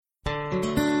This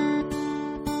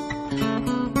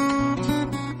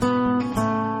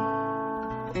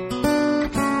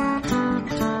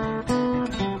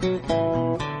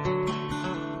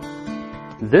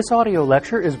audio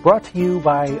lecture is brought to you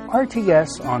by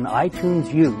RTS on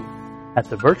iTunes U at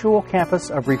the virtual campus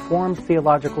of Reformed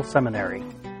Theological Seminary.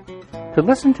 To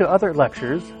listen to other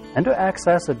lectures and to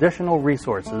access additional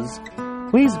resources,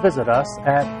 please visit us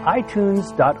at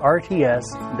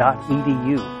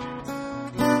itunes.rts.edu.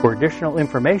 For additional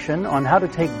information on how to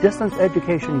take distance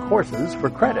education courses for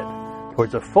credit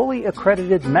towards a fully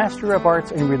accredited Master of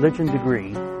Arts in Religion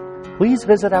degree, please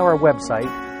visit our website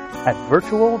at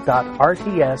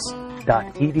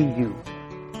virtual.rts.edu.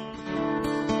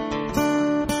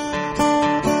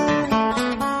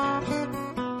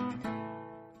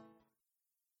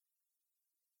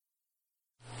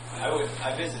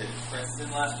 I visited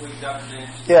Princeton last week, Dr. James.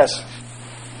 Yes.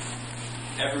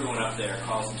 Everyone up there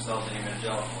calls themselves an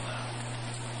evangelical now.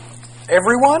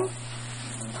 Everyone?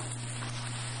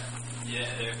 Yeah,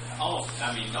 they're almost,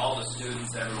 all the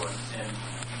students, everyone, and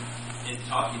in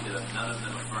talking to them, none of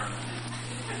them affirmed it.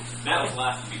 Matt was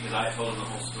laughing because I told him the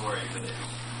whole story, but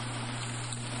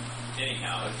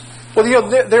anyhow. Well,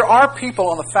 there are people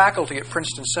on the faculty at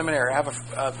Princeton Seminary. I have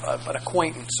an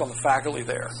acquaintance on the faculty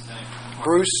there.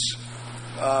 Bruce.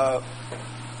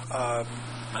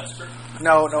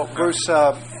 Bruce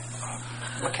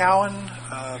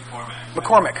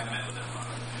McCormick.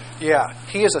 Yeah,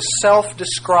 he is a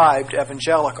self-described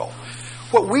evangelical.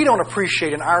 What we don't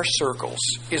appreciate in our circles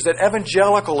is that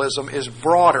evangelicalism is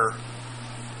broader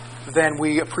than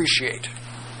we appreciate.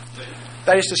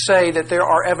 That is to say that there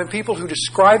are people who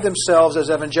describe themselves as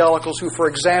evangelicals who, for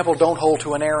example, don't hold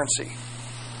to inerrancy.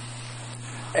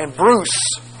 And Bruce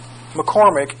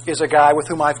McCormick is a guy with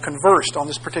whom I've conversed on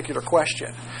this particular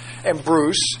question. And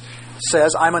Bruce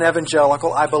says, I'm an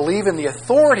evangelical. I believe in the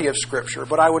authority of Scripture,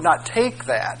 but I would not take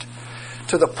that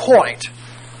to the point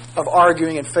of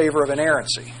arguing in favor of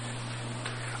inerrancy.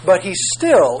 But he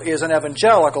still is an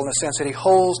evangelical in the sense that he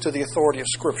holds to the authority of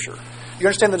Scripture. You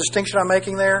understand the distinction I'm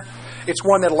making there? It's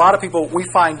one that a lot of people, we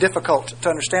find difficult to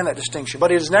understand that distinction,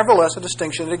 but it is nevertheless a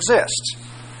distinction that exists.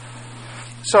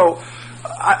 So,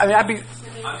 I'm just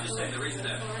saying the reason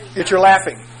that you're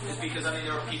laughing is because there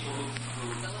were people who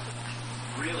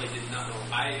really did not know.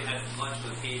 I had lunch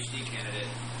with a PhD candidate,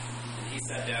 and he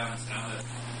sat down and said, I'm an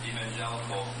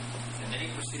evangelical, and then he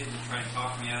proceeded to try and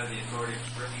talk me out of the authority of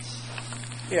Scripture.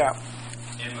 Yeah.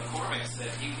 And McCormick said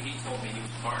he told me he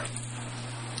was part.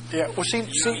 Yeah. Well, see.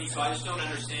 So I just don't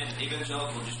understand.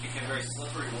 Evangelical just became a very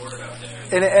slippery word out there.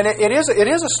 And it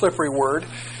is a slippery word.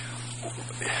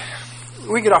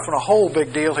 We get off on a whole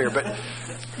big deal here, but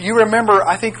you remember,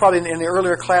 I think probably in the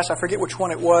earlier class, I forget which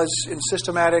one it was, in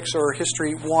Systematics or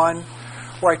History 1,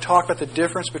 where I talked about the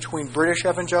difference between British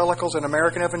evangelicals and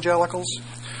American evangelicals.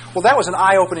 Well, that was an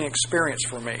eye-opening experience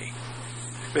for me,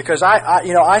 because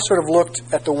I sort of looked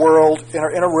at the world in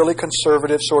a really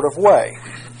conservative sort of way.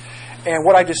 And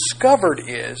what I discovered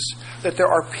is that there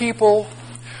are people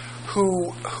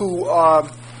who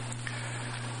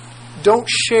don't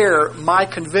share my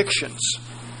convictions,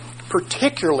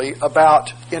 particularly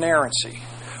about inerrancy,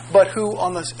 but who,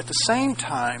 at the same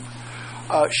time,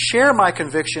 share my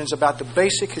convictions about the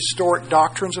basic historic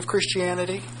doctrines of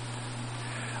Christianity,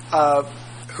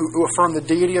 who affirm the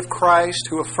deity of Christ,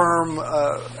 who affirm,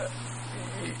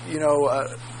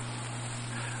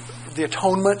 the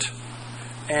atonement,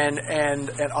 and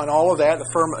on all of that,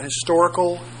 affirm a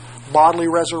historical, bodily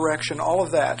resurrection, all of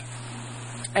that,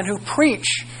 and who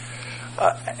preach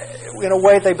in a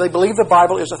way they believe the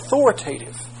Bible is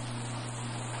authoritative.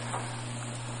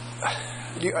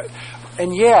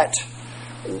 And yet,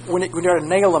 when you try to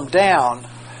nail them down,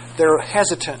 they're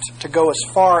hesitant to go as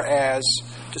far as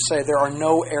to say there are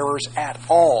no errors at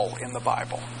all in the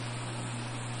Bible.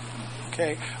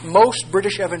 Okay? Most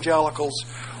British evangelicals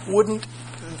wouldn't,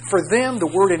 for them, the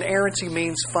word inerrancy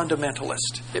means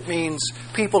fundamentalist. It means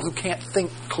people who can't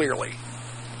think clearly.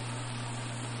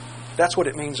 That's what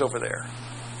it means over there,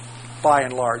 by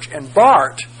and large. And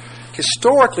Barth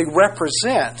historically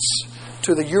represents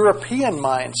to the European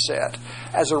mindset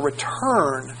as a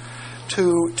return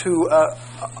to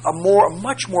a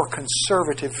much more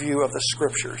conservative view of the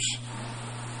Scriptures.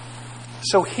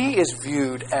 So he is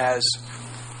viewed as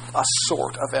a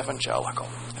sort of evangelical.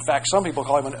 In fact, some people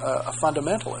call him a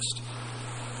fundamentalist.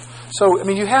 So,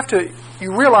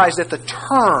 you realize that the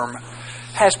term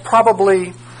has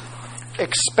probably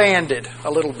expanded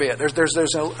a little bit. There's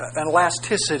an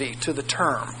elasticity to the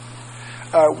term.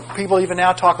 People even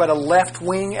now talk about a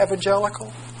left-wing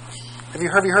evangelical. Have you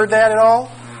heard that at all?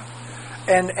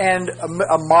 and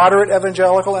a moderate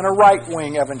evangelical and a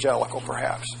right-wing evangelical,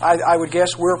 perhaps. I would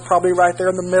guess we're probably right there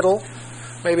in the middle,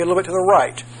 maybe a little bit to the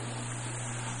right.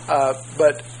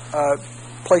 But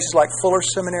places like Fuller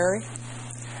Seminary,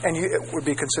 and it would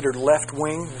be considered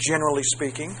left-wing, generally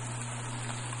speaking.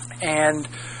 And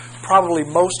probably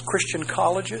most Christian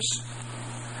colleges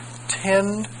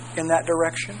tend in that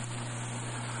direction.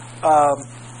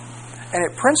 And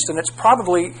at Princeton, it's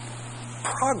probably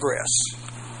progress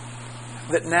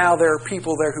that now there are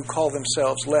people there who call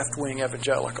themselves left-wing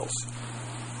evangelicals.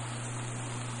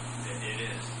 It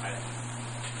is.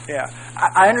 Yeah.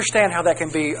 I understand how that can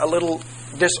be a little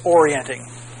disorienting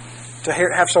to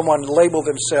have someone label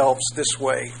themselves this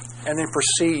way and then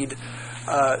proceed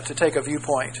to take a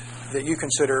viewpoint that you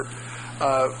consider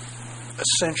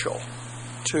essential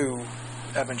to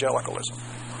evangelicalism.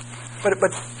 But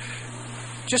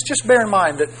just bear in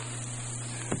mind that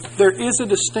there is a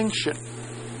distinction,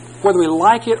 whether we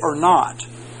like it or not,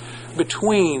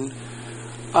 between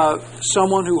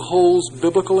someone who holds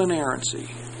biblical inerrancy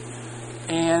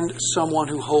and someone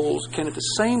who can at the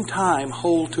same time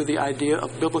hold to the idea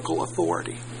of biblical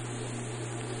authority.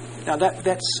 Now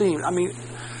that seems,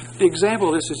 the example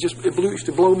of this used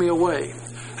to blow me away.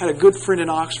 I had a good friend in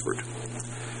Oxford,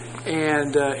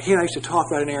 and he and I used to talk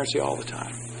about inerrancy all the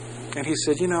time. And he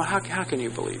said, how can you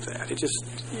believe that? It just,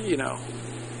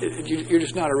 you're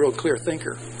just not a real clear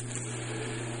thinker.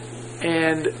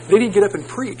 And then he'd get up and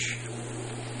preach.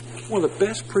 One of the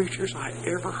best preachers I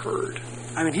ever heard.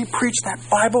 He preached that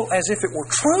Bible as if it were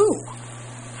true.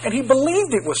 And he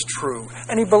believed it was true.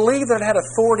 And he believed that it had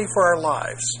authority for our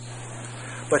lives.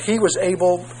 But he was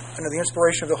able, under the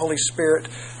inspiration of the Holy Spirit,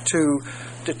 to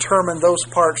determine those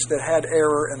parts that had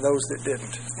error and those that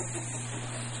didn't.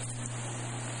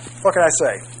 What can I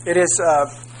say?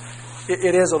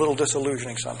 It is a little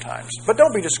disillusioning sometimes. But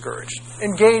don't be discouraged.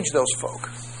 Engage those folk.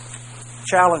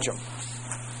 Challenge them.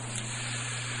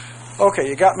 Okay,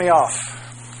 you got me off.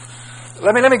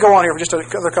 Let me go on here for just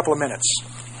another couple of minutes.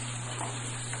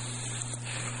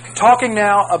 Talking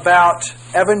now about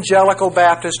evangelical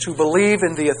Baptists who believe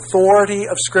in the authority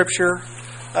of Scripture.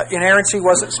 Inerrancy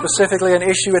wasn't specifically an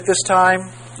issue at this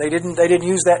time. They didn't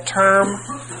use that term.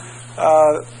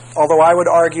 Although I would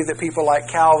argue that people like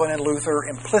Calvin and Luther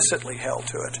implicitly held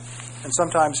to it, and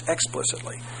sometimes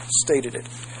explicitly stated it.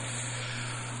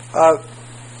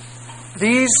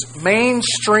 These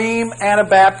mainstream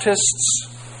Anabaptists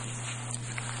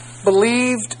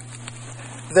believed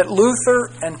that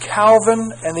Luther and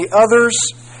Calvin and the others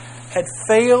had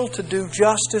failed to do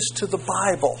justice to the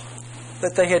Bible,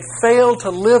 that they had failed to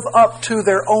live up to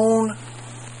their own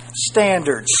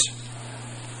standards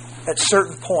at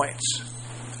certain points,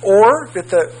 or that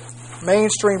the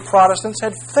mainstream Protestants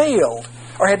had failed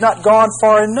or had not gone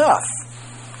far enough.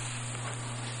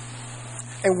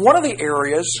 And one of the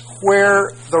areas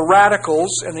where the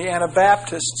radicals and the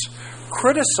Anabaptists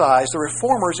criticized the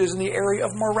Reformers is in the area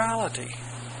of morality.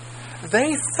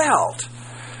 They felt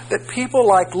that people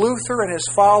like Luther and his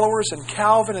followers and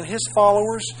Calvin and his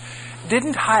followers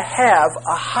didn't have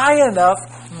a high enough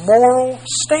moral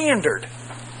standard.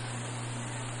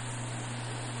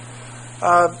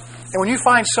 And when you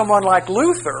find someone like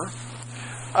Luther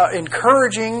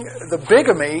encouraging the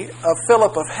bigamy of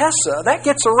Philip of Hesse, that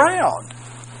gets around.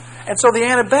 And so the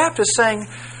Anabaptists saying,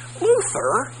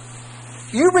 Luther,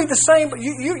 you read the same, but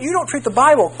you don't treat the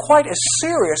Bible quite as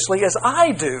seriously as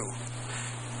I do.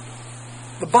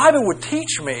 The Bible would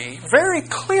teach me very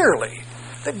clearly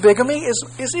that bigamy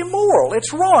is immoral.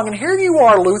 It's wrong. And here you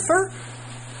are, Luther,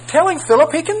 telling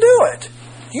Philip he can do it.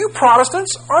 You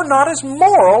Protestants are not as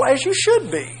moral as you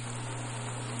should be.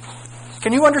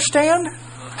 Can you understand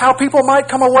how people might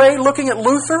come away looking at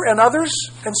Luther and others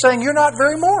and saying, you're not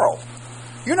very moral.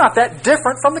 You're not that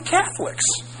different from the Catholics.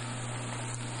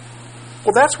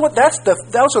 Well,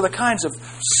 those are the kinds of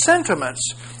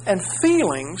sentiments and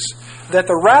feelings that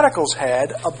the radicals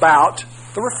had about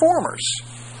the Reformers.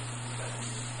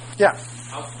 Yeah.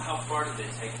 How far did they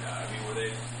take that? Were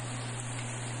they,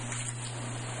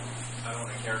 I don't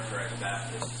want to characterize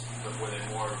Baptists, but were they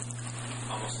more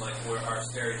almost like our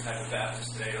stereotype of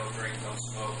Baptists today, don't drink, don't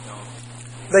smoke, don't...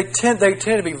 They tend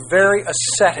to be very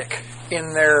ascetic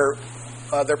in their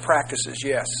practices,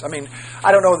 yes.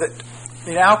 I don't know that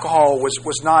alcohol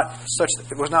was not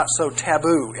so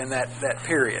taboo in that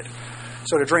period.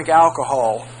 So to drink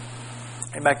alcohol,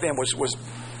 and back then was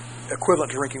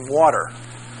equivalent to drinking water.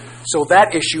 So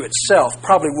that issue itself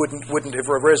probably wouldn't have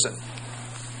arisen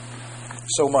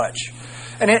so much.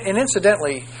 And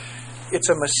incidentally, it's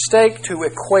a mistake to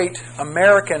equate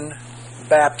American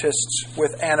Baptists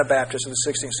with Anabaptists in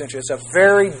the 16th century. It's a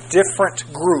very different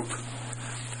group.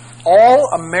 all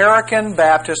American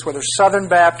Baptists, whether Southern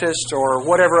Baptists or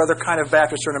whatever other kind of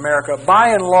Baptists are in America, by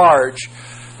and large,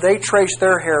 they trace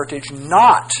their heritage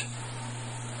not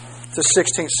to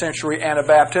 16th century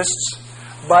Anabaptists,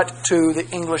 but to the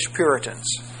English Puritans.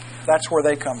 That's where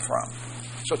they come from.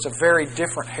 So it's a very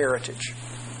different heritage.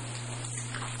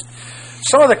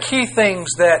 Some of the key things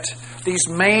that these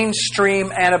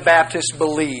mainstream Anabaptists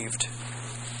believed.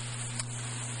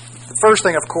 The first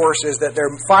thing, of course, is that their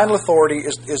final authority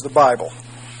is the Bible.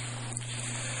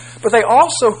 But they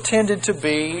also tended to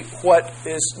be what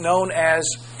is known as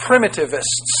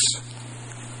primitivists.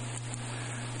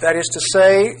 That is to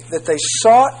say that they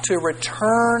sought to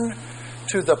return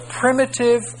to the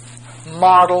primitive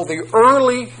model, the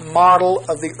early model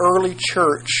of the early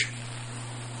church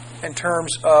in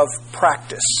terms of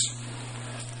practice.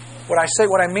 What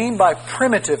I mean by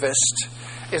primitivist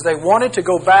is they wanted to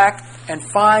go back and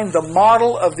find the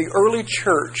model of the early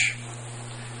church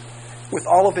with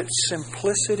all of its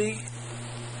simplicity,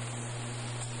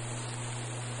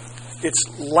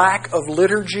 its lack of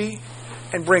liturgy,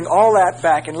 and bring all that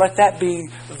back and let that be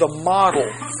the model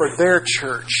for their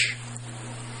church.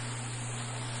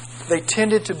 They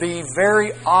tended to be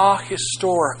very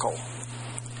ahistorical.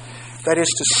 That is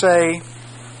to say,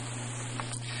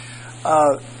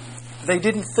 they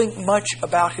didn't think much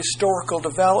about historical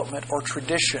development or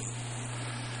tradition.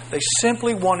 They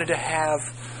simply wanted to have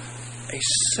a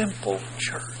simple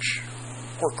church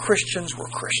where Christians were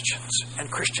Christians and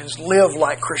Christians live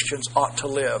like Christians ought to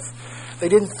live. They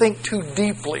didn't think too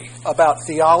deeply about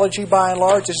theology by and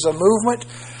large. This is a movement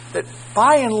that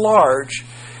by and large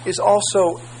is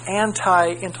also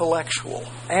anti-intellectual.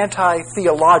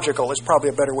 Anti-theological is probably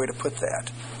a better way to put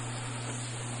that.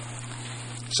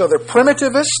 So they're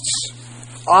primitivists,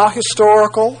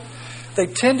 ahistorical. They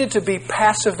tended to be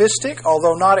passivistic,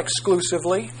 although not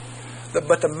exclusively.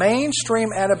 But the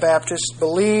mainstream Anabaptists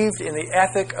believed in the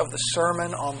ethic of the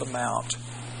Sermon on the Mount,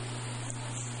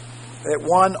 that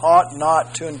one ought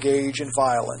not to engage in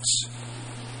violence.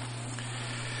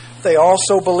 They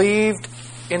also believed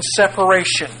in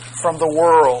separation from the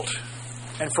world.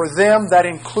 And for them, that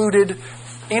included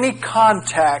any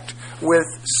contact with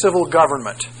civil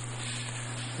government.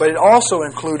 But it also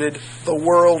included the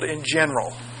world in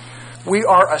general. We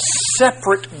are a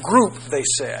separate group, they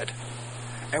said.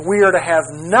 And we are to have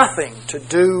nothing to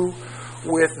do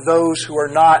with those who are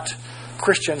not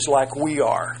Christians like we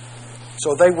are.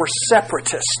 So they were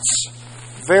separatists,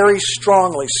 very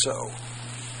strongly so.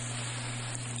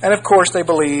 And of course they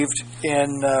believed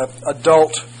in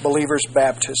adult believers'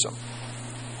 baptism.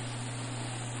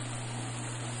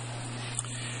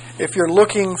 If you're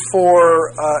looking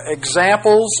for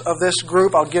examples of this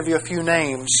group, I'll give you a few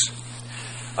names.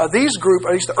 These group,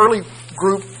 at least the early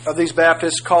group of these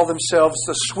Baptists, called themselves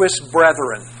the Swiss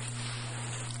Brethren.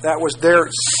 That was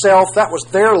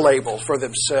their label for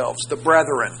themselves, the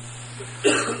Brethren.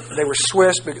 They were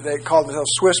Swiss. They called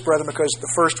themselves Swiss Brethren because the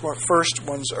first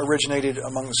ones originated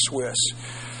among the Swiss.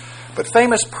 But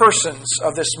famous persons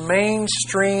of this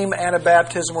mainstream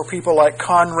Anabaptism were people like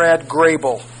Conrad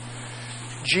Grebel,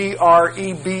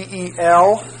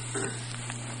 Grebel,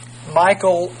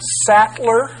 Michael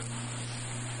Sattler,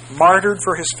 martyred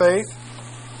for his faith,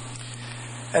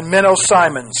 and Menno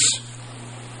Simons.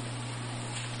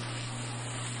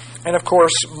 And of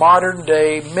course,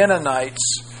 modern-day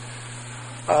Mennonites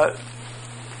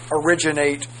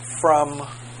originate from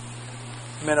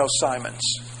Menno Simons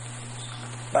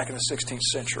back in the 16th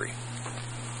century.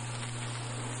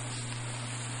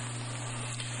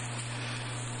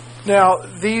 Now,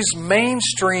 these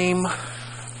mainstream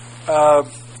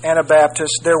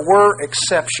Anabaptists, there were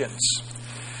exceptions.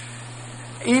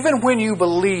 Even when you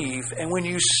believe and when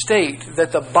you state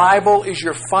that the Bible is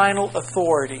your final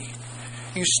authority,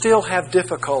 you still have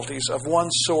difficulties of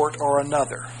one sort or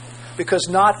another. Because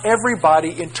not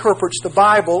everybody interprets the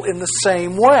Bible in the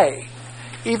same way.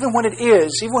 Even when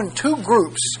two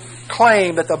groups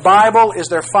claim that the Bible is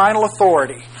their final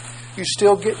authority, you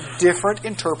still get different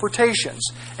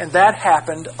interpretations. And that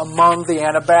happened among the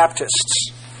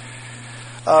Anabaptists.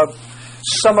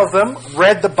 Some of them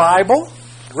read the Bible,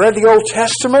 read the Old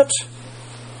Testament,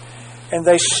 and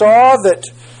they saw that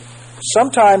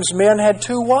sometimes men had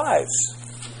two wives.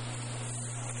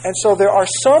 And so there are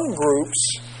some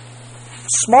groups,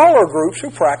 smaller groups, who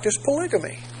practice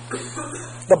polygamy.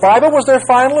 The Bible was their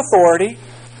final authority.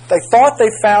 They thought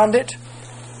they found it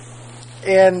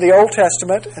in the Old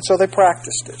Testament, and so they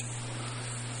practiced it.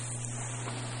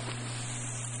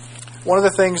 One of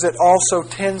the things that also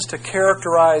tends to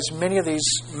characterize many of these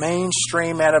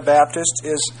mainstream Anabaptists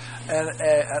is an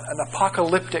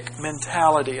apocalyptic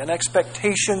mentality, an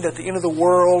expectation that the end of the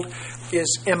world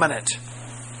is imminent.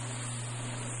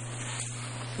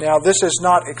 Now, this is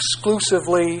not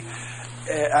exclusively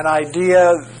an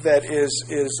idea that is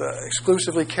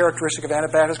exclusively characteristic of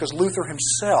Anabaptists, because Luther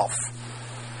himself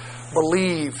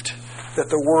believed that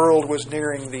the world was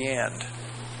nearing the end.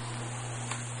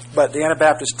 But the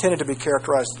Anabaptists tended to be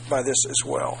characterized by this as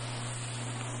well.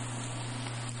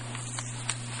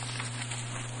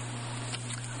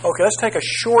 Okay, let's take a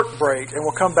short break, and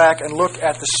we'll come back and look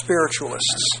at the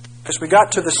spiritualists. As we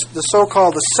got to the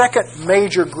so-called the second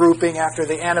major grouping after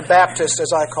the Anabaptists,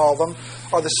 as I call them,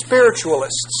 are the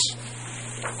spiritualists.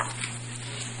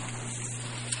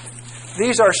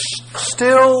 These are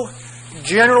still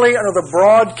generally under the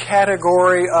broad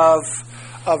category of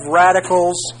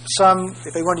radicals. Some,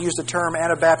 if they want to use the term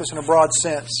Anabaptists in a broad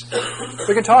sense.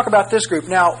 We can talk about this group.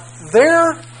 Now,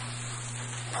 their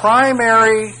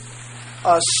primary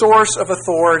source of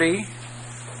authority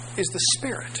is the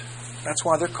Spirit. That's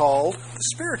why they're called the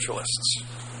spiritualists.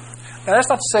 Now, that's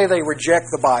not to say they reject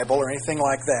the Bible or anything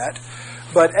like that,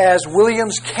 but as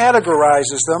Williams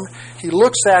categorizes them, he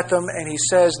looks at them and he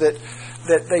says that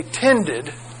they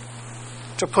tended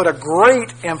to put a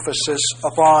great emphasis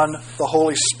upon the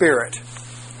Holy Spirit.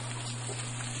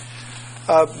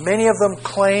 Many of them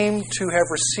claim to have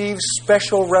received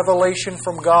special revelation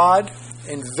from God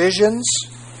in visions.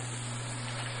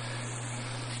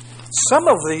 Some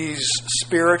of these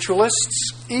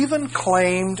spiritualists even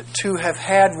claimed to have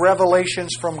had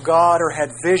revelations from God or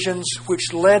had visions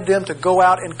which led them to go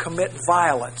out and commit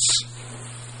violence.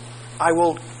 I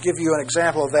will give you an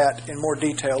example of that in more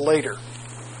detail later.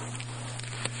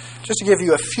 Just to give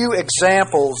you a few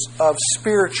examples of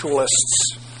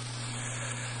spiritualists.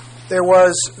 There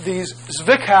was these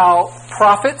Zwickau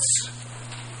prophets.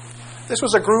 This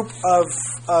was a group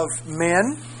of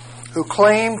men who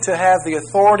claimed to have the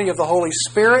authority of the Holy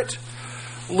Spirit.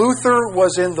 Luther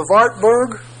was in the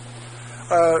Wartburg,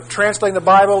 translating the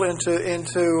Bible into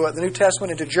the New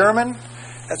Testament into German.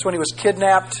 That's when he was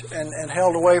kidnapped and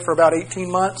held away for about 18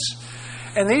 months.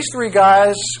 And these three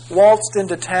guys waltzed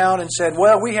into town and said,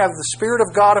 well, we have the Spirit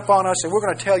of God upon us, and we're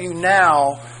going to tell you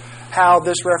now how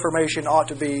this Reformation ought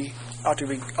to be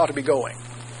going.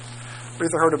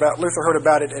 Luther heard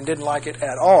about it and didn't like it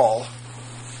at all.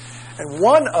 And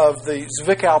one of the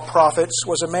Zwickau prophets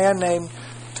was a man named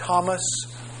Thomas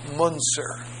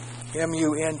Munzer,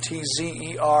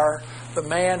 Munter, the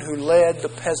man who led the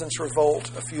Peasants'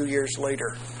 Revolt a few years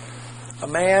later. A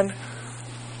man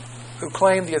who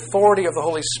claimed the authority of the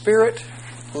Holy Spirit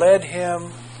led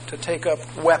him to take up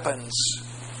weapons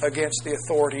against the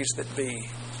authorities that be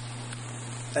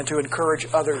and to encourage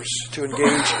others to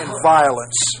engage in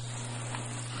violence.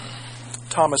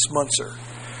 Thomas Munzer.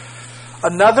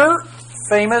 Another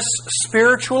famous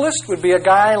spiritualist would be a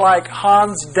guy like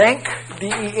Hans Denk,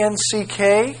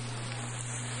 D-E-N-C-K.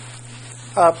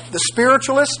 The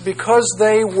spiritualists, because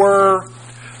they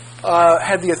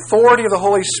had the authority of the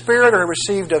Holy Spirit or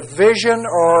received a vision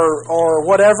or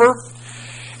whatever,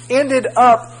 ended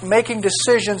up making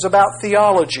decisions about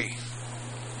theology,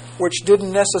 which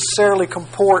didn't necessarily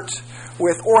comport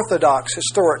with Orthodox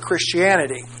historic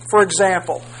Christianity. For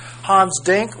example, Hans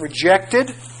Denk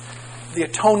rejected the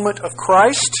atonement of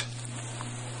Christ.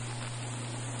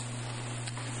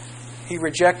 He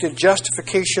rejected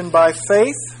justification by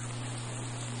faith.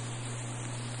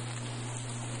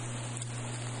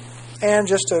 And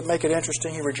just to make it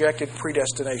interesting, he rejected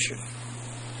predestination.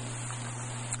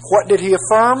 What did he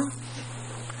affirm?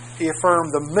 He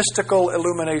affirmed the mystical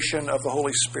illumination of the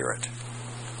Holy Spirit.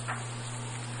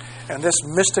 And this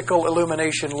mystical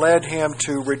illumination led him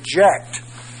to reject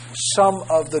some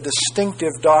of the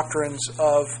distinctive doctrines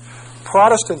of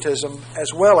Protestantism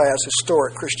as well as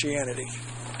historic Christianity.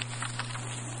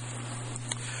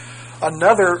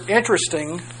 Another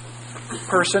interesting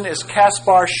person is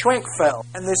Caspar Schwenkfeld.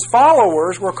 And his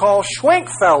followers were called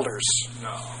Schwenkfelders.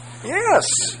 No. Yes.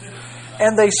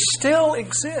 And they still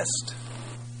exist.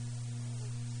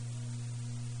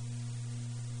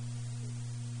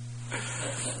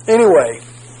 Anyway,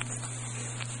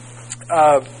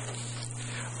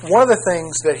 one of the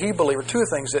things that he believed, or two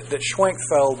things that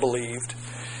Schwenkfeld believed,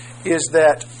 is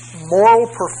that moral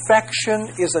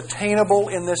perfection is attainable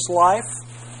in this life.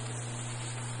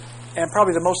 And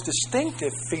probably the most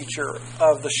distinctive feature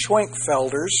of the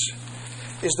Schwenkfelders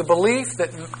is the belief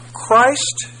that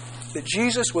that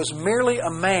Jesus was merely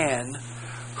a man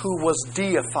who was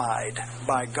deified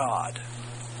by God.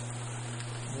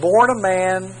 Born a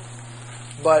man,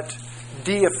 but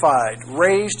deified,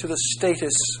 raised to the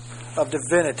status of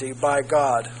divinity by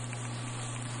God.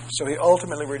 So he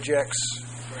ultimately rejects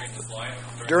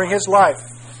during his life.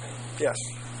 Yes.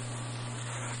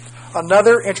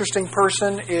 Another interesting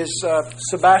person is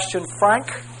Sebastian Frank,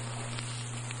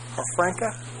 or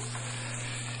Franca.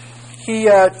 He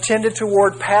tended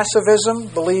toward pacifism,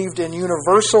 believed in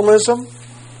universalism.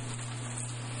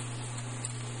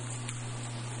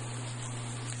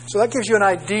 So that gives you an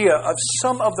idea of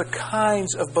some of the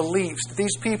kinds of beliefs.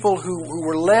 These people who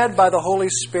were led by the Holy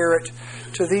Spirit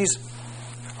to these,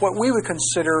 what we would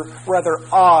consider rather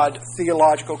odd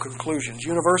theological conclusions.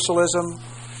 Universalism,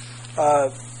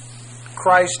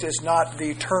 Christ is not the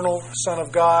eternal Son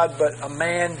of God, but a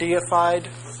man deified.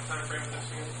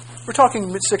 We're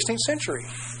talking mid-16th century.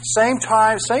 Same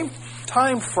time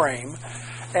frame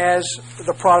as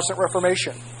the Protestant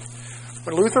Reformation.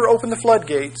 When Luther opened the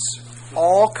floodgates,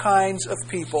 all kinds of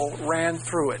people ran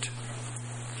through it.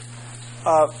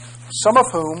 Some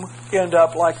of whom end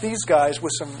up like these guys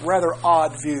with some rather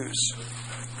odd views.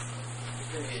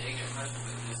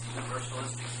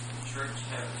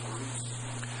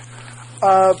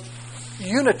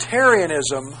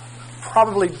 Unitarianism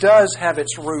probably does have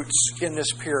its roots in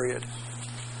this period.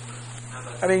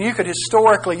 I mean, you could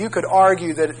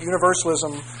argue that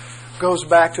Universalism goes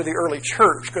back to the early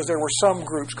church because there were some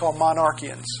groups called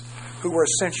monarchians who were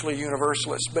essentially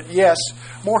Universalists. But yes,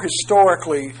 more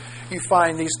historically, you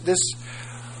find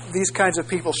these kinds of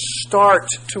people start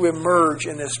to emerge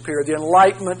in this period. The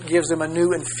Enlightenment gives them a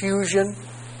new infusion,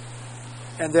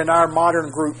 and then our modern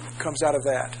group comes out of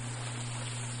that.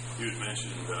 You had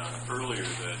mentioned earlier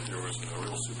that there was a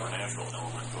real supernatural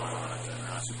element going on at that.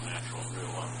 Not supernatural, real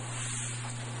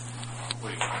what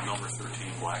do you call it, number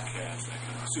 13, black cats, that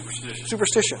kind of superstition.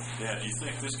 Superstition. Yeah, do you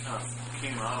think this kind of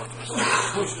came out of the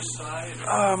superstitious side?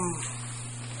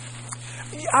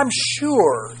 I'm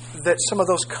sure that some of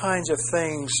those kinds of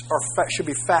things should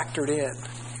be factored in.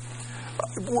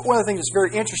 One of the things that's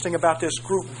very interesting about this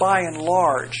group, by and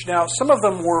large, now some of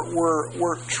them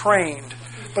were trained,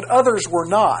 but others were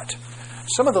not.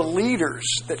 Some of the leaders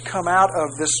that come out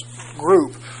of this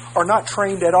group are not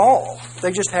trained at all.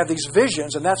 They just have these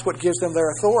visions, and that's what gives them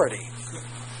their authority.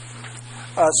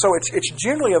 So it's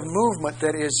generally a movement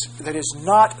that is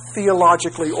not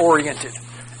theologically oriented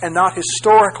and not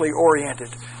historically oriented.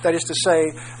 That is to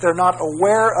say, they're not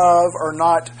aware of or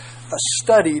not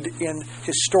studied in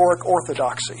historic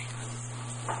orthodoxy.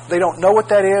 They don't know what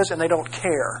that is, and they don't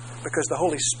care, because the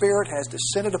Holy Spirit has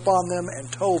descended upon them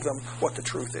and told them what the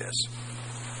truth is.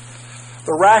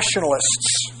 The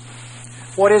rationalists.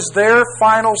 What is their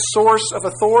final source of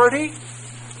authority?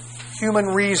 Human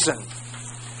reason.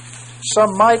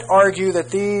 Some might argue that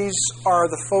these are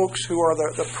the folks who are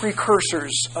the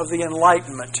precursors of the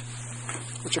Enlightenment,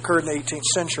 which occurred in the 18th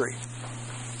century.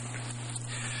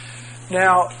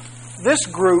 Now, this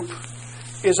group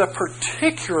is a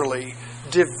particularly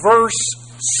diverse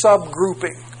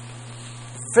subgrouping.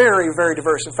 Very, very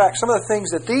diverse. In fact, some of the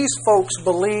things that these folks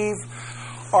believe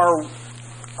are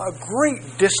a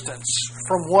great distance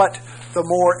from what the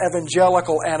more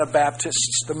evangelical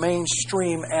Anabaptists, the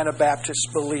mainstream Anabaptists,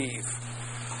 believe.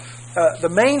 The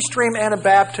mainstream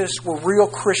Anabaptists were real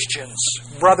Christians,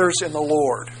 brothers in the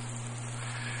Lord.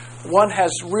 One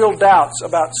has real doubts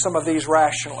about some of these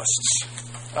rationalists.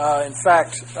 In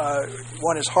fact,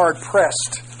 one is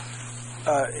hard-pressed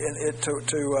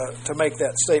to make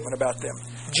that statement about them.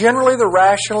 Generally, the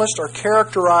rationalists are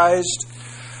characterized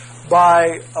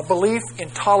by a belief in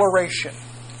toleration,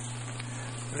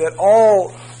 that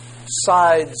all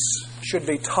sides should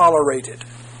be tolerated.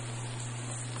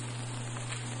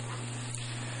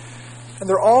 And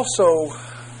they're also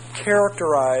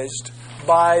characterized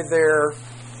by their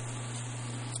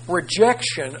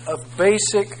rejection of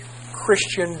basic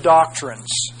Christian doctrines.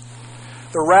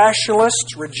 The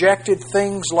rationalists rejected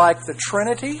things like the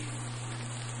Trinity.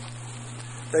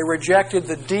 They rejected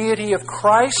the deity of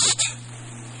Christ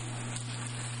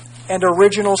and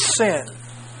original sin.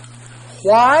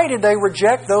 Why did they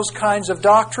reject those kinds of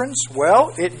doctrines?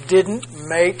 Well, it didn't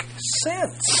make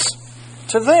sense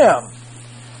to them.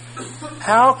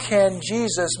 How can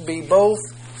Jesus be both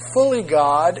fully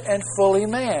God and fully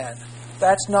man?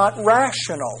 That's not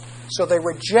rational. So they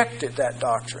rejected that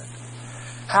doctrine.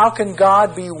 How can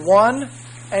God be one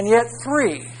and yet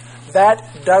three?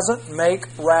 That doesn't make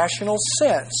rational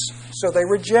sense. So they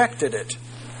rejected it.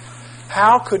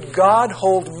 How could God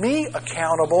hold me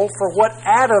accountable for what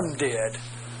Adam did?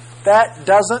 That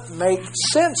doesn't make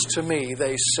sense to me,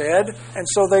 they said, and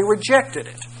so they rejected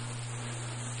it.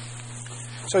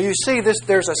 So you see,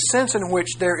 there's a sense in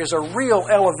which there is a real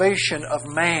elevation of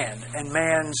man and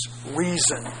man's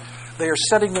reason. They are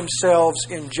setting themselves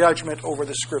in judgment over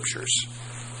the Scriptures.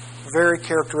 Very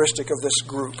characteristic of this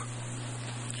group.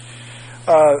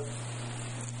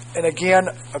 And again,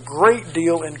 a great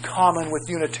deal in common with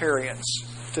Unitarians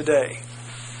today.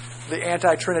 The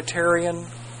anti-Trinitarian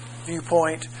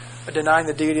viewpoint, denying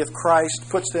the deity of Christ,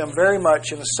 puts them very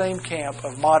much in the same camp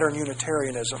of modern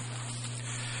Unitarianism.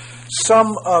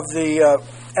 Some of the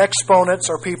exponents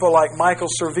are people like Michael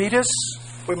Servetus.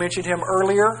 We mentioned him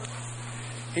earlier.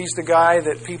 He's the guy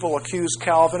that people accuse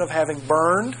Calvin of having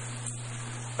burned.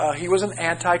 He was an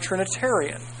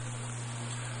anti-Trinitarian.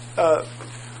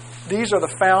 These are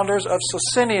the founders of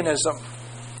Socinianism.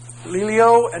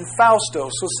 Lelio and Fausto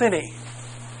Socini.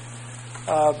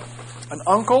 An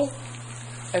uncle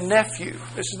and nephew.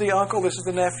 This is the uncle, this is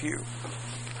the nephew.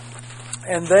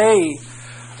 And they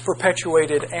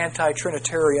perpetuated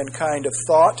anti-Trinitarian kind of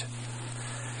thought.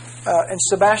 And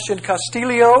Sebastian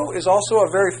Castillo is also a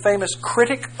very famous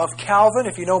critic of Calvin.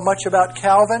 If you know much about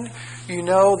Calvin, you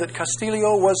know that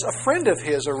Castillo was a friend of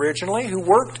his originally who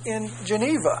worked in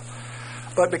Geneva,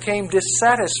 but became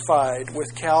dissatisfied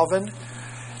with Calvin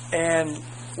and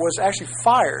was actually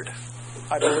fired,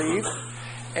 I believe.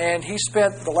 And he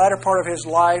spent the latter part of his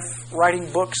life writing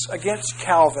books against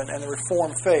Calvin and the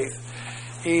Reformed faith.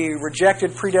 He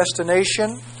rejected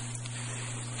predestination.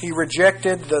 He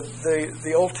rejected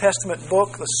the Old Testament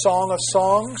book, the Song of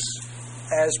Songs,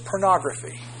 as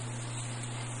pornography.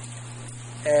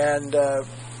 And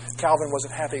Calvin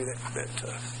wasn't happy that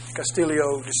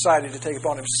Castillo decided to take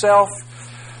upon himself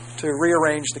to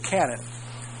rearrange the canon.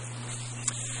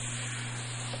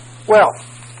 Well,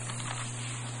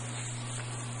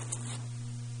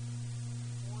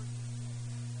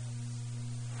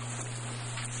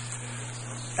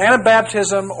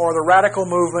 Anabaptism, or the radical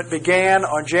movement, began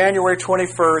on January 21st,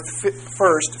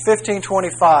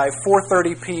 1525,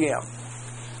 4:30 p.m.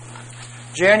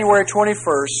 January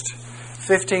 21st,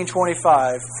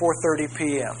 1525, 4:30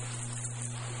 p.m.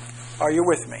 Are you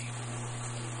with me?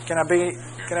 Can I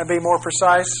be more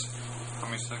precise? How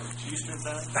many seconds Eastern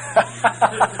time?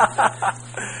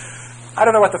 I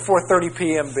don't know about the 4:30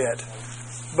 p.m. bit,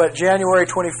 but January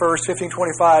 21st,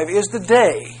 1525 is the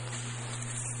day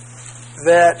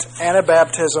that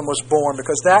Anabaptism was born,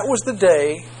 because that was the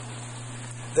day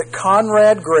that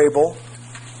Conrad Grebel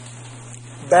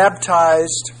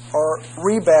baptized or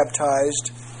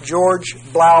rebaptized George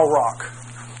Blaurock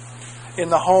in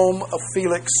the home of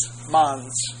Felix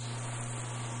Manz.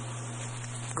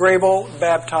 Grebel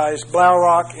baptized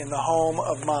Blaurock in the home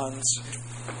of Manz.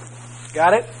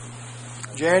 Got it?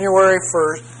 January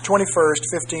 21st,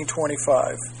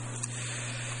 1525.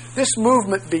 This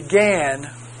movement began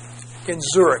in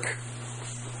Zurich.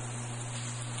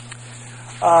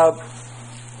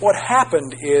 What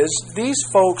happened is these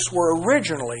folks were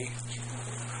originally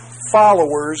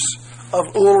followers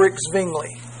of Ulrich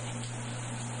Zwingli.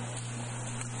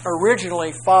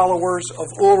 Originally followers of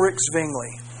Ulrich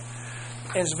Zwingli.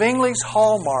 And Zwingli's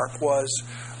hallmark was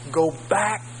go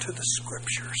back to the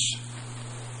Scriptures.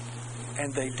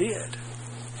 And they did.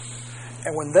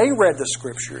 And when they read the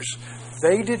Scriptures,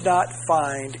 they did not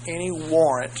find any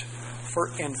warrant for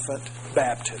infant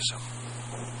baptism.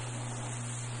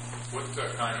 What was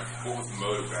the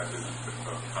mode of baptism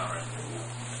of Conrad?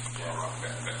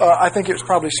 I think it was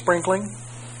probably sprinkling.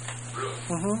 Really?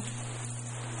 Mm-hmm.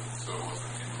 So it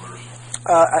wasn't immersion?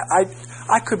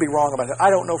 I could be wrong about that. I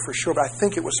don't know for sure, but I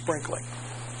think it was sprinkling.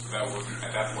 So that wasn't,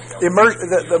 at that point,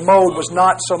 The mode was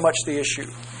not so much the issue.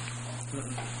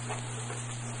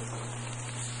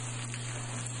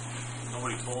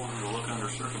 Nobody told him to look under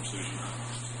circumcision.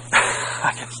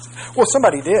 I guess. Well,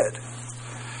 somebody did.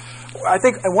 I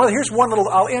think, and here's one little,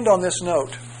 I'll end on this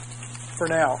note for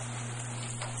now,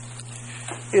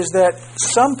 is that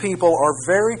some people are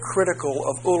very critical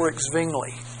of Ulrich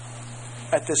Zwingli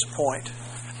at this point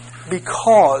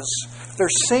because there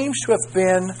seems to have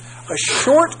been a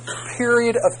short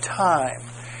period of time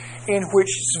in which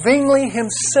Zwingli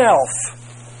himself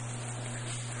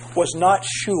was not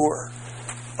sure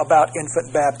about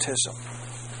infant baptism.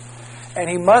 And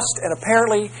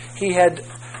apparently he had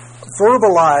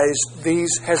verbalized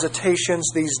these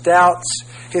hesitations, these doubts.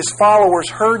 His followers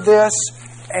heard this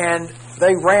and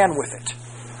they ran with it.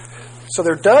 So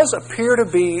there does appear to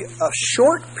be a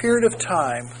short period of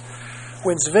time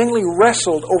when Zwingli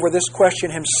wrestled over this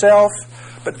question himself,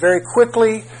 but very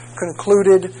quickly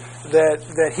concluded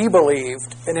that he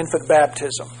believed in infant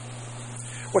baptism.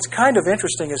 What's kind of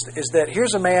interesting is that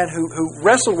here's a man who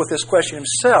wrestled with this question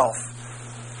himself,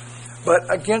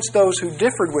 but against those who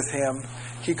differed with him,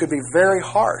 he could be very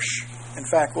harsh. In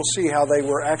fact, we'll see how they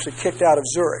were actually kicked out of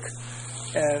Zurich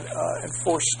and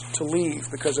forced to leave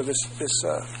because of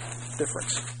this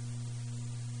difference.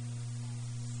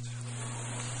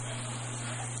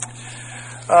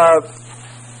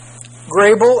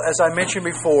 Grable, as I mentioned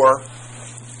before,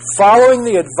 following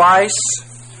the advice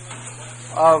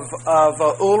of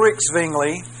Ulrich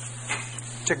Zwingli,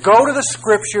 to go to the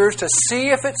Scriptures to see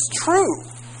if it's true.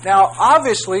 Now,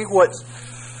 obviously, what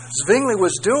Zwingli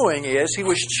was doing is he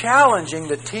was challenging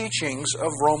the teachings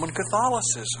of Roman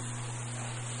Catholicism.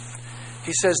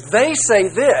 He says, they say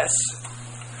this,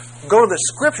 go to the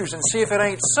Scriptures and see if it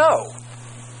ain't so.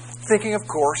 Thinking, of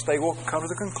course, they will come to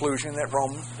the conclusion that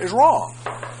Rome is wrong.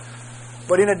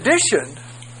 But in addition,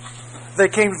 they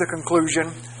came to the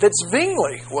conclusion that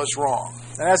Zwingli was wrong.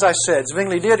 And as I said,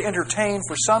 Zwingli did entertain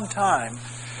for some time,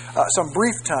 some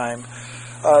brief time,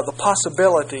 the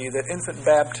possibility that infant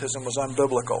baptism was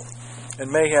unbiblical, and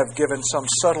may have given some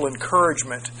subtle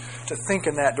encouragement to think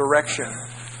in that direction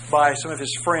by some of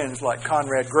his friends like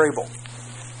Conrad Grable.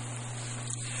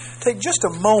 Take just a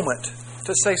moment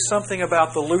to say something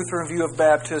about the Lutheran view of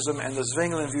baptism and the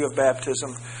Zwinglian view of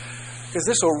baptism, because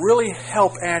this will really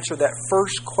help answer that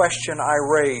first question I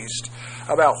raised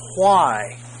about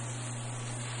why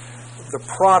the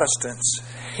Protestants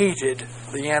hated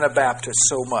the Anabaptists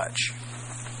so much.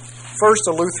 First,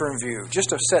 the Lutheran view, just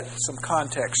to set some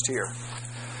context here.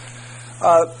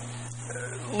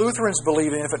 Lutherans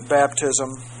believe in infant baptism,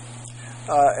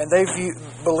 and they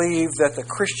believe that the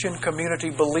Christian community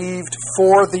believed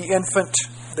for the infant.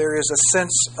 There is a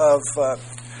sense of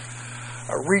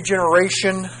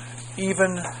regeneration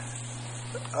even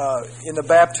in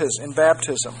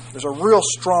baptism. There's a real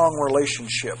strong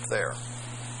relationship there.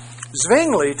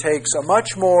 Zwingli takes a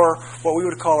much more, what we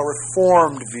would call a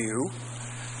reformed view.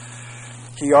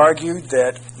 He argued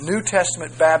that New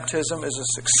Testament baptism is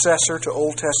a successor to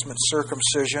Old Testament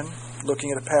circumcision,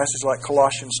 looking at a passage like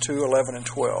Colossians 2, 11 and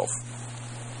 12.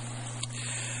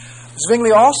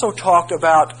 Zwingli also talked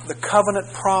about the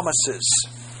covenant promises,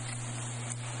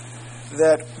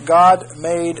 that God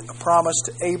made a promise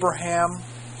to Abraham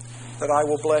that I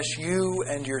will bless you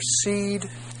and your seed,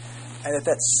 and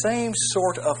that same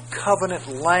sort of covenant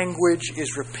language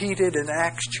is repeated in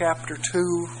Acts chapter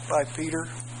 2 by Peter.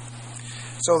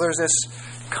 So there's this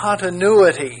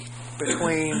continuity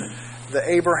between the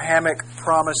Abrahamic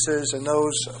promises and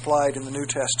those applied in the New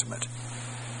Testament.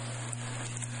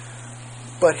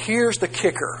 But here's the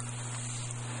kicker.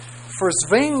 For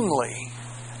Zwingli,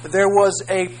 there was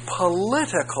a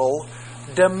political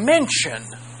dimension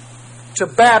to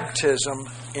baptism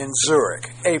in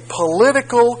Zurich. A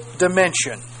political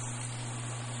dimension.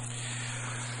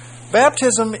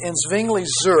 Baptism in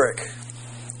Zwingli's Zurich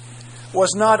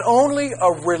was not only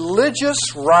a religious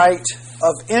rite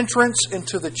of entrance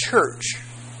into the church,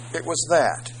 it was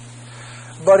that,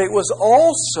 but it was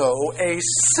also a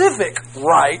civic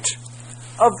rite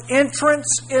of entrance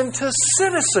into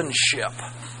citizenship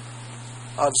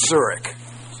of Zurich.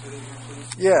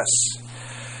 Yes.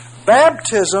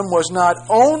 Baptism was not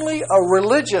only a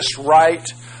religious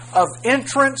rite of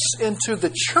entrance into the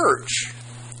church,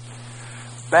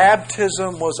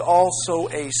 baptism was also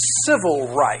a civil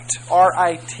rite,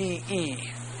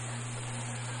 R-I-T-E,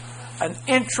 an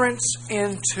entrance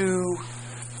into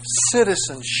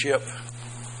citizenship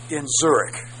in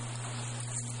Zurich.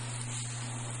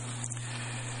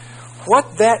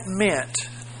 What that meant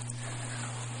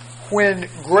when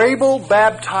Grable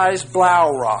baptized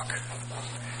Blaurock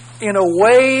in a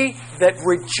way that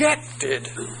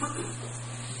rejected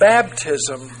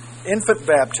baptism, infant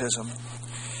baptism,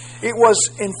 it was,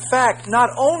 in fact, not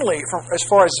only, as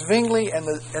far as Zwingli and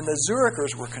the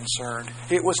Zurichers were concerned,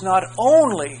 it was not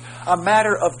only a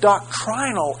matter of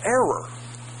doctrinal error,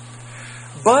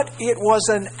 but it was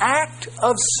an act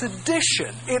of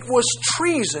sedition. It was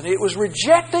treason. It was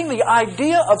rejecting the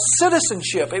idea of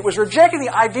citizenship. It was rejecting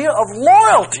the idea of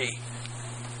loyalty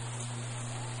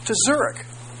to Zurich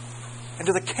and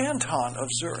to the canton of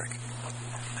Zurich.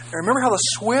 And remember how the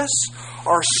Swiss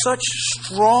are such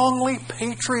strongly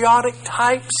patriotic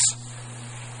types?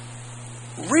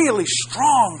 Really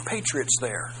strong patriots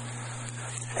there.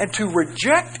 And to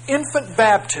reject infant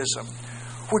baptism,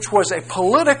 which was a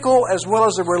political as well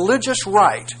as a religious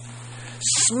rite,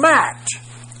 smacked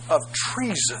of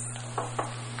treason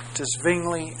to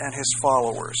Zwingli and his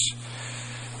followers.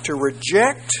 To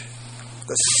reject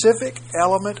the civic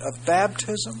element of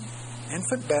baptism,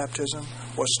 infant baptism,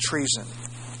 was treason.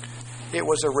 It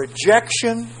was a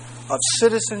rejection of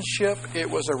citizenship.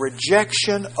 It was a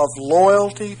rejection of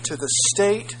loyalty to the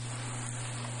state.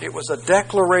 It was a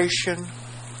declaration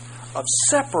of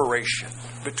separation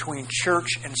between church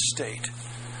and state,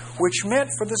 which meant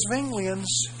for the Zwinglians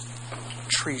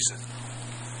treason.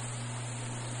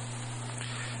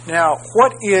 Now,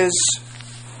 what is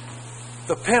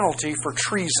the penalty for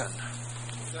treason?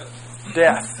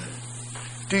 Death.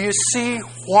 Do you see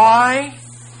why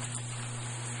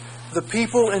the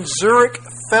people in Zurich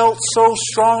felt so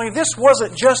strongly? This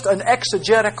wasn't just an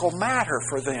exegetical matter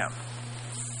for them,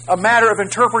 a matter of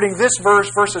interpreting this verse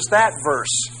versus that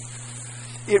verse.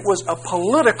 It was a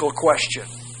political question.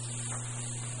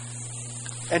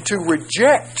 And to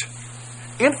reject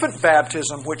infant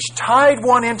baptism, which tied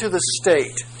one into the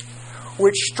state,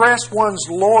 which stressed one's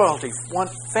loyalty,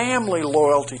 one's family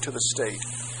loyalty to the state,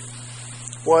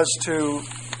 was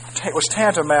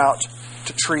tantamount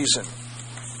to treason.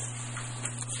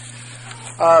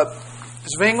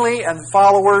 Zwingli and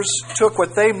followers took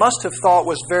what they must have thought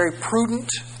was very prudent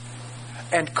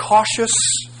and cautious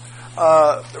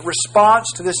response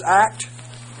to this act.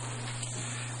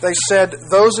 They said,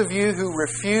 those of you who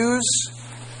refuse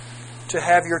to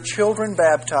have your children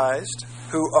baptized,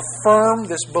 who affirm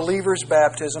this believer's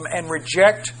baptism and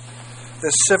reject the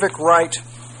civic rite,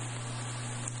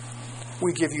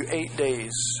 we give you 8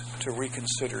 days to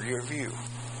reconsider your view.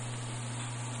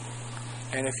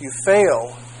 And if you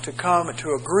fail to come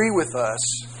to agree with us,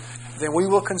 then we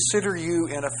will consider you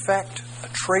in effect a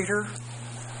traitor.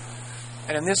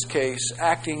 And in this case,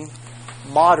 acting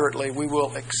moderately, we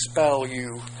will expel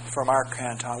you from our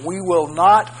canton. We will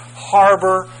not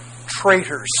harbor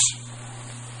traitors,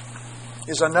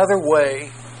 is another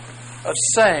way of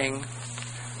saying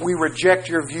we reject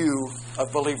your view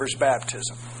of believers'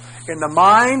 baptism. In the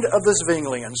mind of the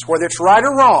Zwinglians, whether it's right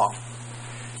or wrong,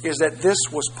 is that this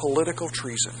was political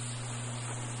treason.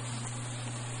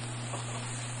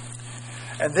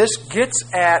 And this gets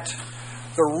at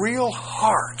the real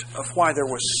heart of why there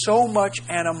was so much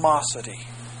animosity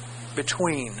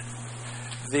between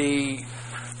the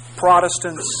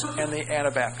Protestants and the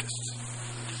Anabaptists.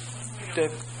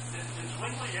 Did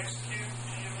Zwingli execute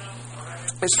any of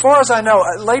them? As far as I know,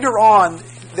 later on,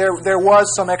 there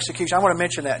was some execution. I want to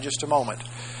mention that in just a moment.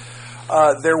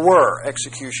 There were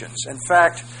executions. In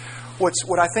fact,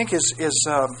 what I think is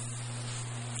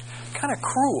kind of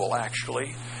cruel,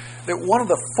 actually, that one of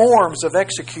the forms of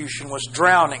execution was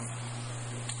drowning.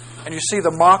 And you see the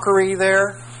mockery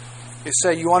there? You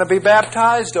say, you want to be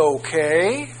baptized?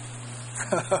 Okay.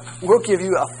 We'll give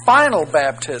you a final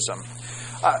baptism.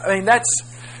 I mean,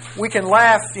 we can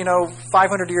laugh,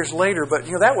 500 years later, but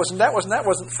that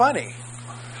wasn't funny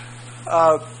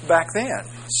back then.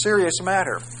 Serious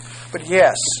matter. But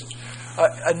yes,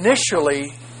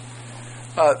 initially,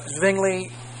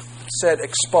 Zwingli said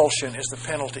expulsion is the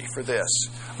penalty for this.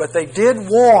 But they did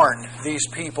warn these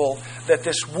people that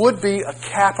this would be a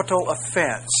capital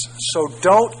offense. So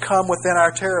don't come within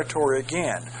our territory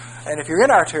again. And if you're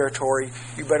in our territory,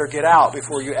 you better get out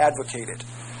before you advocate it.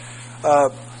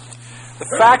 The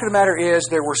fact of the matter is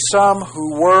there were some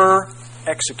who were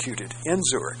executed in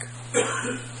Zurich.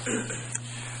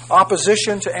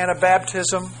 Opposition to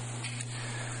Anabaptism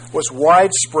was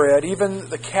widespread. Even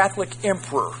the Catholic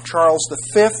Emperor, Charles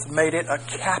V, made it a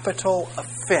capital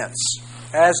offense,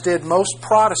 as did most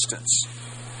Protestants,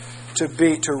 to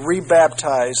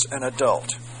rebaptize an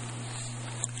adult.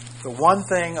 The one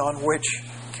thing on which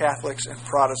Catholics and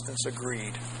Protestants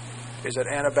agreed is that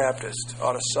Anabaptists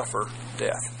ought to suffer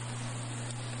death.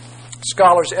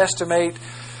 Scholars estimate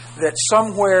that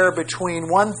somewhere between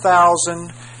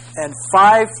 1,000 and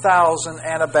 5,000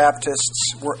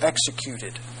 Anabaptists were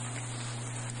executed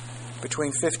between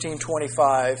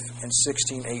 1525 and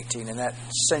 1618, in that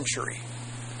century,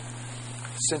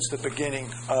 since the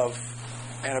beginning of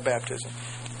Anabaptism.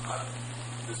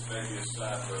 This may be a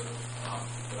side,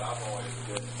 but I've always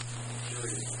been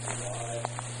curious why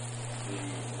the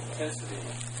intensity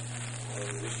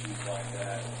of issues like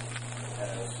that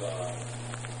has waned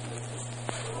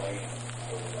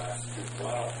over the last few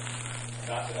while.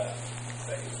 Not that I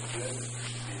think it's good that there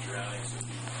should be drownings of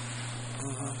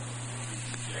people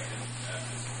rejected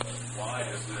baptism, but why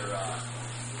is there a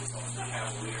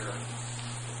cavalier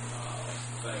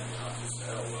thing? Just say,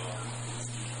 oh, well, if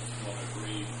you want to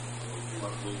agree, or if you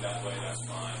want to believe that way, that's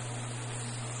fine.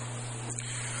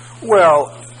 Well,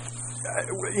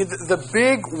 the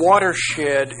big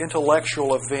watershed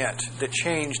intellectual event that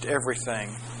changed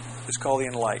everything is called the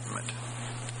Enlightenment.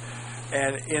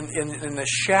 And in the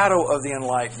shadow of the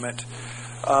Enlightenment,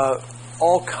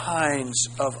 all kinds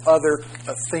of other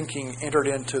thinking entered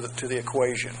into the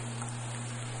equation.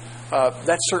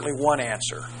 That's certainly one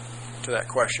answer to that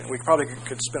question. We probably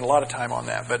could spend a lot of time on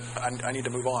that, but I need to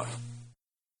move on.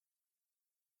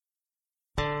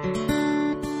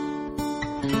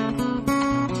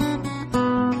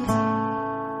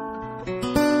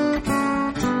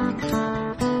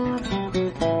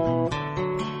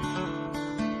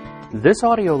 This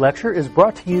audio lecture is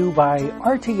brought to you by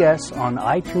RTS on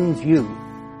iTunes U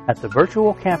at the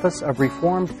virtual campus of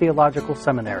Reformed Theological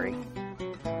Seminary.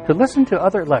 To listen to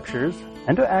other lectures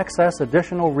and to access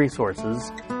additional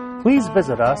resources, please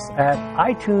visit us at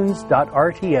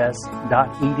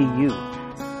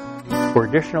itunes.rts.edu. For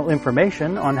additional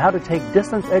information on how to take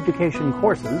distance education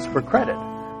courses for credit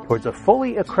towards a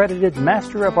fully accredited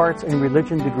Master of Arts in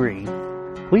Religion degree,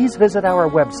 please visit our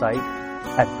website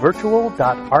at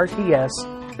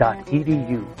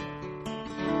virtual.rts.edu.